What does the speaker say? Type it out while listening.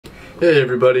Hey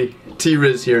everybody,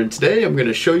 T-Rizz here, and today I'm going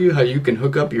to show you how you can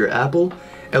hook up your Apple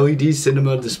LED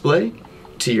Cinema display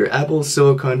to your Apple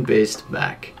Silicon-based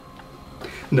Mac.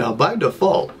 Now by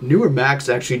default, newer Macs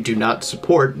actually do not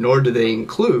support, nor do they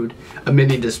include, a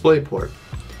MiniDisplay port.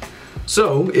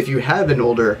 So if you have an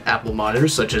older Apple monitor,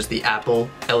 such as the Apple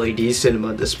LED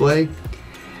Cinema display,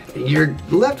 you're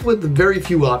left with very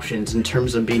few options in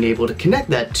terms of being able to connect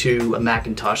that to a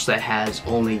Macintosh that has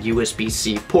only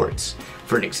USB-C ports,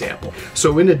 for an example.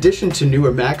 So in addition to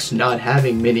newer Macs not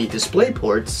having mini display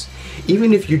ports,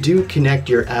 even if you do connect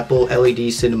your Apple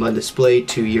LED Cinema display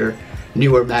to your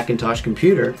newer Macintosh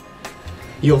computer,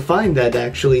 you'll find that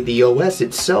actually the OS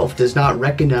itself does not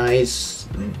recognize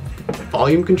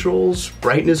volume controls,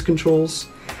 brightness controls.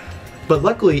 But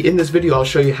luckily in this video I'll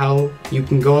show you how you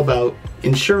can go about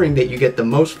ensuring that you get the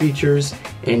most features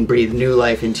and breathe new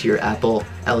life into your Apple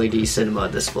LED Cinema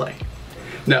display.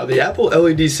 Now the Apple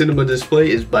LED Cinema display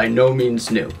is by no means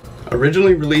new.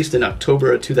 Originally released in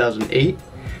October of 2008,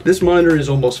 this monitor is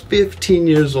almost 15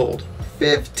 years old.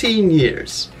 15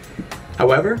 years!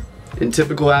 However, in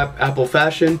typical Apple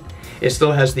fashion, it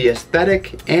still has the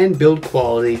aesthetic and build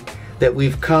quality that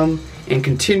we've come and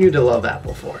continue to love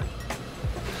Apple for.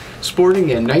 Sporting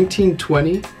a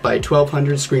 1920 by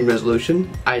 1200 screen resolution,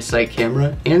 EyeSight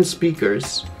camera, and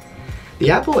speakers, the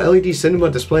Apple LED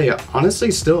Cinema display honestly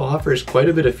still offers quite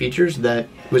a bit of features that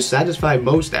would satisfy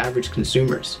most average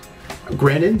consumers.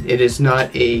 Granted, it is not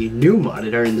a new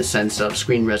monitor in the sense of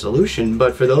screen resolution,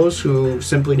 but for those who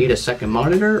simply need a second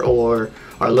monitor or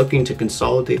are looking to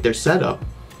consolidate their setup,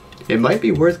 it might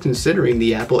be worth considering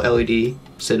the Apple LED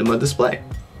Cinema display.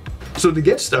 So to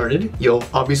get started, you'll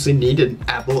obviously need an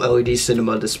Apple LED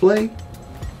Cinema display,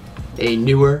 a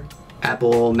newer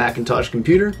Apple Macintosh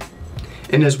computer,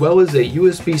 and as well as a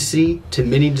USB-C to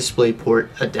MiniDisplay Port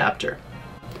adapter.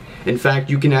 In fact,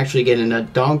 you can actually get a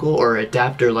dongle or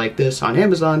adapter like this on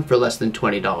Amazon for less than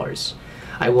 $20.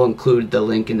 I will include the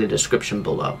link in the description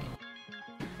below.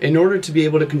 In order to be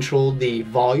able to control the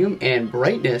volume and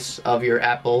brightness of your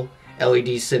Apple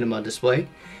LED Cinema display,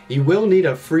 you will need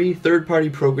a free third-party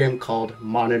program called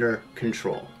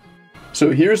MonitorControl.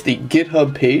 So here's the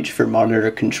GitHub page for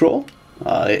MonitorControl.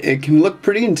 It can look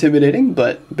pretty intimidating,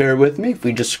 but bear with me. If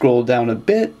we just scroll down a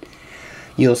bit,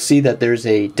 you'll see that there's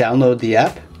a download the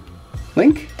app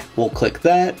link. We'll click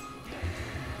that.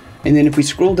 And then if we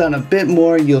scroll down a bit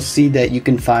more, you'll see that you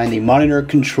can find the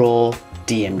MonitorControl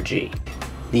DMG.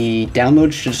 The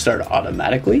download should start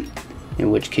automatically, in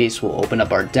which case we'll open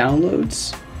up our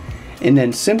downloads and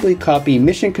then simply copy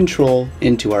Mission Control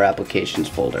into our Applications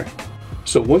folder.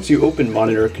 So once you open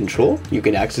MonitorControl, you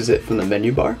can access it from the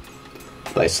menu bar.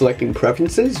 By selecting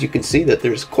Preferences, you can see that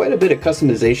there's quite a bit of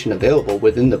customization available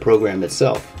within the program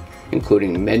itself,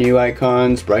 including menu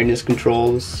icons, brightness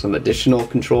controls, some additional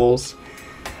controls,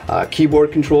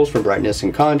 keyboard controls for brightness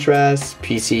and contrast,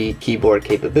 PC keyboard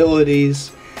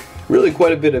capabilities. Really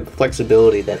quite a bit of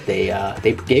flexibility that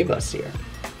they gave us here.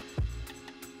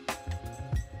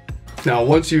 Now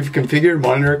once you've configured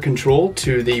MonitorControl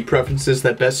to the preferences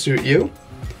that best suit you,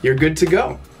 you're good to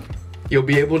go. You'll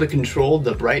be able to control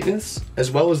the brightness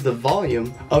as well as the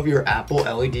volume of your Apple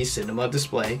LED Cinema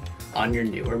display on your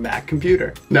newer Mac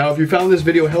computer. Now if you found this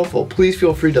video helpful, please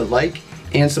feel free to like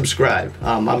and subscribe.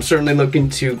 I'm certainly looking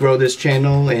to grow this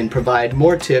channel and provide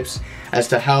more tips as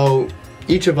to how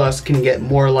each of us can get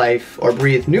more life or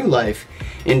breathe new life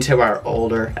into our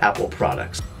older Apple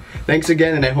products. Thanks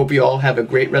again, and I hope you all have a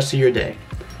great rest of your day.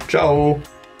 Ciao!